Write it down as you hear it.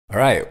All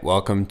right,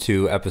 welcome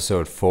to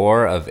episode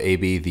 4 of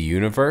AB the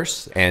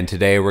Universe. And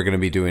today we're going to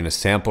be doing a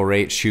sample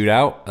rate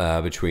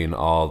shootout between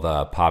all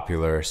the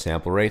popular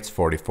sample rates,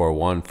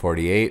 44.1,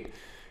 48,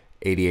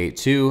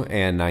 88.2,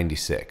 and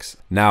 96.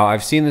 Now,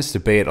 I've seen this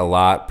debate a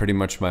lot, pretty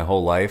much my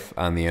whole life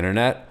on the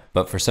internet,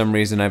 but for some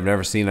reason I've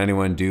never seen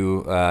anyone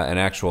do an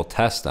actual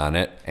test on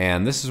it.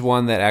 And this is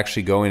one that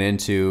actually going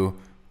into,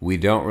 we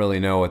don't really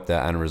know what the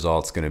end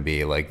result's going to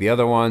be. Like the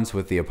other ones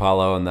with the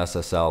Apollo and the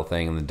SSL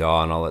thing and the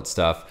DAW and all that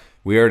stuff,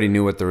 we already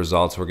knew what the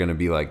results were going to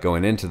be like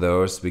going into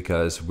those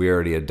because we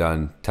already had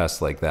done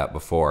tests like that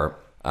before.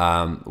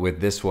 With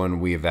this one,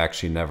 we've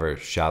actually never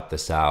shot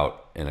this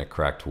out in a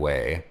correct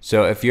way.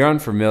 So if you're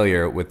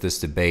unfamiliar with this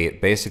debate,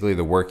 basically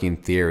the working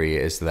theory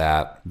is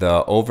that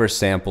the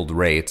oversampled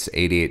rates,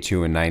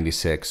 88.2 and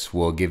 96,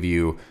 will give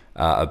you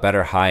a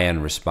better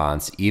high-end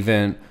response,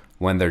 even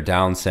when they're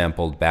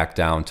downsampled back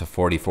down to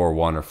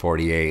 44.1 or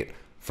 48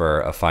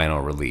 for a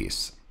final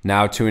release.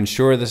 Now, to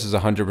ensure this is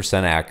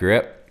 100%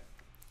 accurate,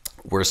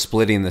 we're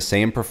splitting the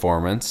same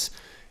performance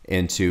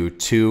into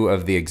two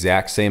of the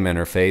exact same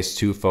interface,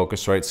 two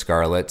Focusrite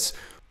Scarletts,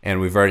 and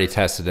we've already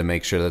tested to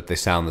make sure that they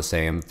sound the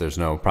same. There's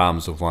no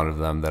problems with one of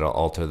them that'll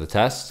alter the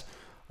test.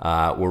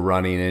 We're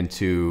running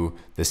into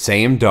the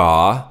same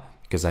DAW,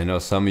 because I know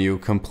some of you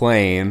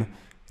complain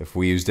if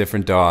we use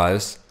different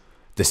DAWs,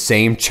 the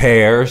same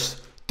chairs,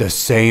 the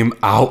same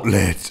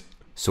outlet.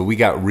 So we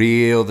got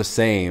real the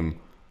same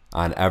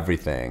on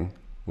everything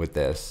with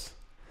this.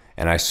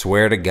 And I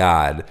swear to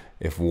God,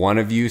 if one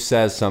of you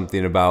says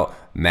something about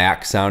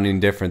Mac sounding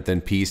different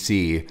than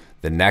PC,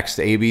 the next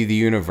AB the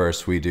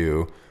Universe we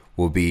do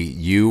will be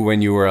you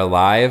when you were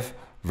alive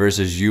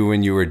versus you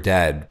when you were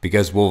dead,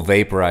 because we'll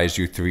vaporize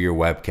you through your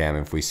webcam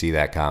if we see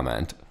that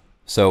comment.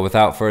 So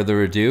without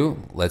further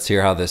ado, let's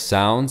hear how this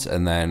sounds,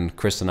 and then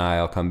Chris and I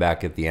will come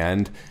back at the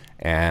end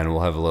and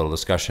we'll have a little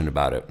discussion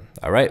about it.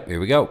 All right, here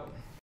we go.